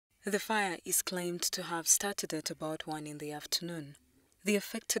The fire is claimed to have started at about 1 in the afternoon. The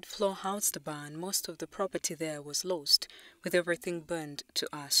affected floor housed a bar and most of the property there was lost, with everything burned to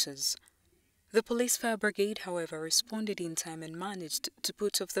ashes. The police fire brigade, however, responded in time and managed to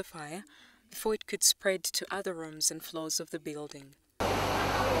put off the fire before it could spread to other rooms and floors of the building.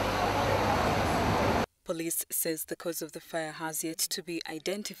 Police says the cause of the fire has yet to be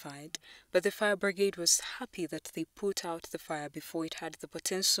identified, but the fire brigade was happy that they put out the fire before it had the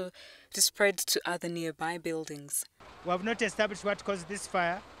potential to spread to other nearby buildings. We have not established what caused this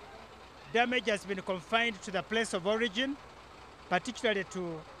fire. Damage has been confined to the place of origin, particularly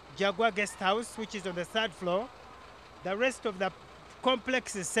to Jaguar House, which is on the 3rd floor. The rest of the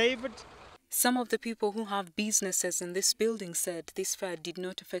complex is saved. Some of the people who have businesses in this building said this fire did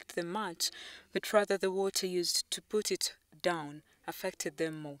not affect them much, but rather the water used to put it down affected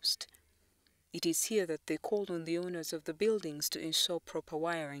them most. It is here that they called on the owners of the buildings to ensure proper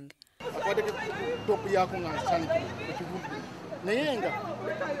wiring.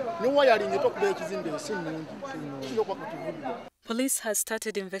 Police has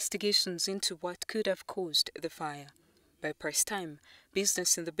started investigations into what could have caused the fire. By press time,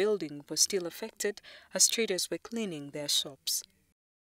 business in the building was still affected as traders were cleaning their shops.